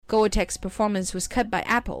Goertek's performance was cut by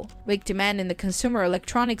Apple. Weak demand in the consumer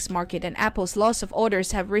electronics market and Apple's loss of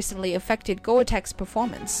orders have recently affected Goertek's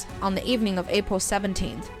performance. On the evening of April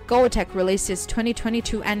 17th, Goertek released its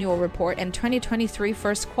 2022 annual report and 2023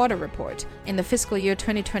 first quarter report. In the fiscal year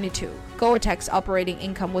 2022, Goertek's operating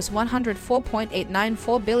income was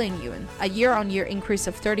 104.894 billion yuan, a year-on-year increase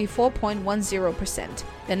of 34.10%.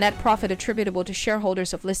 The net profit attributable to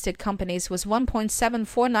shareholders of listed companies was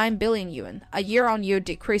 1.749 billion yuan, a year-on-year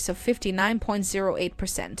decrease of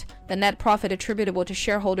 59.08%. The net profit attributable to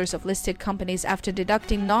shareholders of listed companies after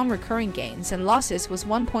deducting non-recurring gains and losses was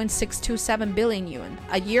 1.627 billion yuan,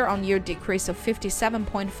 a year-on-year decrease of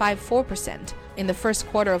 57.54%. In the first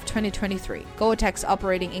quarter of 2023, Goertek's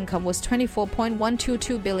operating income was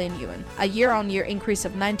 24.122 billion yuan, a year-on-year increase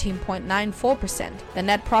of 19.94%. The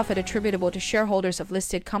net profit attributable to shareholders of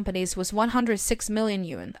listed companies was 106 million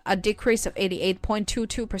yuan, a decrease of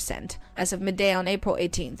 88.22%. As of midday on April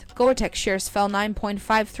 18th, Goertek shares fell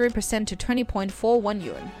 9.53% to 20.41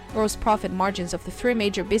 yuan. Gross profit margins of the three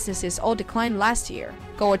major businesses all declined last year.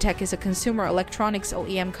 Goertek is a consumer electronics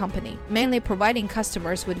OEM company, mainly providing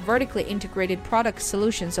customers with vertically integrated product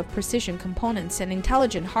solutions of precision components and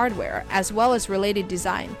intelligent hardware, as well as related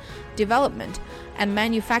design, development, and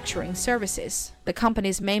manufacturing services. The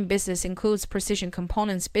company's main business includes precision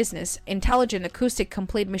components business, intelligent acoustic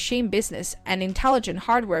complete machine business, and intelligent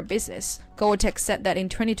hardware business. Goertek said that in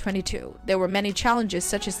 2022, there were many challenges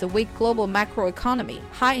such as the weak global macroeconomy,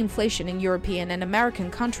 high inflation in European and American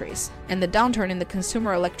countries, and the downturn in the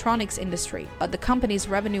consumer electronics industry, but the company's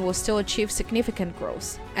revenue will still achieve significant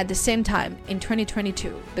growth. At the same time, in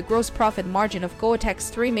 2022, the gross profit margin of Goertek's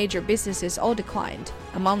three major businesses all declined.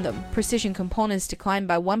 Among them, precision components declined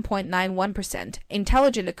by 1.91%,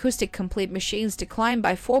 intelligent acoustic complete machines declined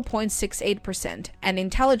by 4.68%, and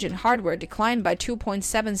intelligent hardware declined by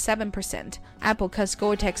 2.77%. Apple cuts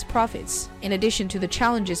Goertek's profits. In addition to the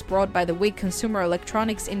challenges brought by the weak consumer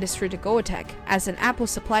electronics industry to Goertek, as an Apple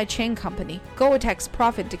supply chain company, Goertek's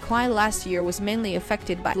profit decline last year was mainly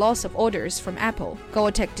affected by loss of orders from Apple.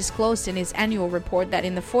 Goertek disclosed in its annual report that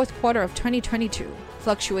in the fourth quarter of 2022,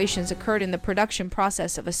 fluctuations occurred in the production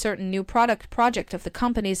process of a certain new product project of the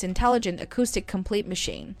company's intelligent acoustic complete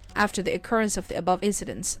machine. After the occurrence of the above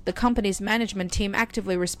incidents, the company's management team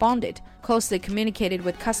actively responded, closely communicated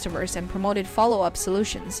with customers and promoted follow-up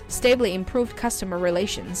solutions, stably improved customer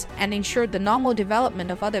relations, and ensured the normal development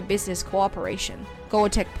of other business cooperation.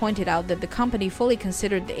 Goertek pointed out that the company fully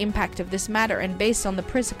considered the impact of this matter and, based on the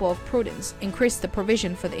principle of prudence, increased the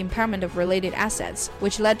provision for the impairment of related assets,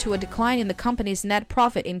 which led to a decline in the company's net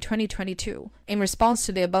profit in 2022. In response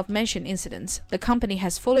to the above-mentioned incidents, the company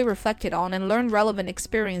has fully reflected on and learned relevant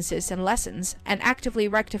experiences and lessons, and actively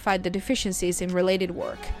rectified the deficiencies in related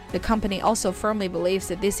work. The company also firmly believes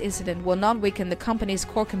that this incident will not weaken the company's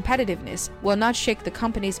core competitiveness, will not shake the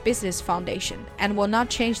company's business foundation, and will not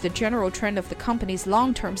change the general trend of the company's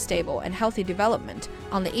long-term stable and healthy development.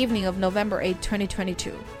 On the evening of November 8,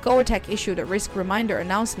 2022, Goertek issued a risk reminder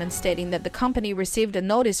announcement stating that the company received a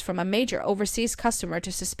notice from a major overseas customer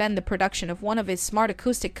to suspend the production of one of its smart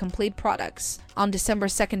acoustic complete products. On December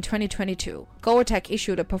 2, 2022, Goertek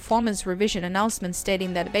issued a performance revision announcement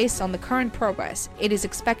stating that based on the current progress, it is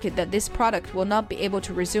expected that this product will not be able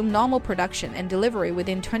to resume normal production and delivery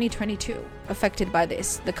within 2022. Affected by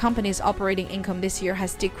this, the company's operating income this year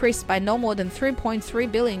has decreased by no more than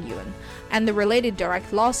 3.3 billion yuan, and the related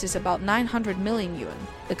direct loss is about 900 million yuan.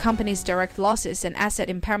 The company's direct losses and asset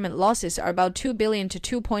impairment losses are about 2 billion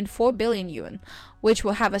to 2.4 billion yuan, which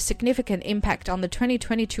will have a significant impact on the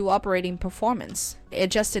 2022 operating performance. The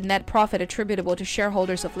adjusted net profit attributable to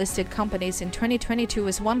shareholders of listed companies in 2022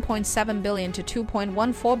 is 1.7 billion to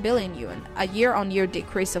 2.14 billion yuan, a year-on-year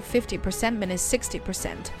decrease of 50% minus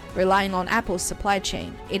 60%. Relying on Apple's supply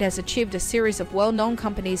chain, it has achieved a series of well-known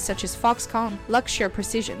companies such as Foxconn, Luxshare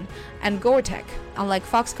Precision, and Goertek. Unlike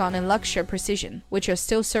Foxconn and Luxshare Precision, which are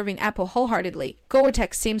still serving Apple wholeheartedly,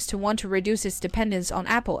 Goertek seems to want to reduce its dependence on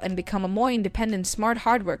Apple and become a more independent smart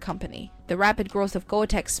hardware company. The rapid growth of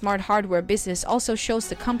Goertek's smart hardware business also shows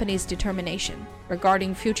the company's determination.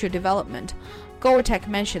 Regarding future development, Goertek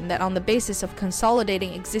mentioned that on the basis of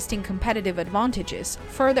consolidating existing competitive advantages,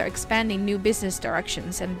 further expanding new business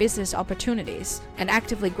directions and business opportunities, and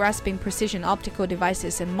actively grasping precision optical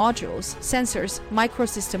devices and modules, sensors,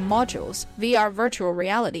 microsystem modules, VR virtual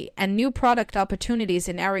reality, and new product opportunities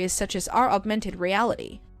in areas such as AR augmented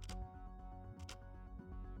reality,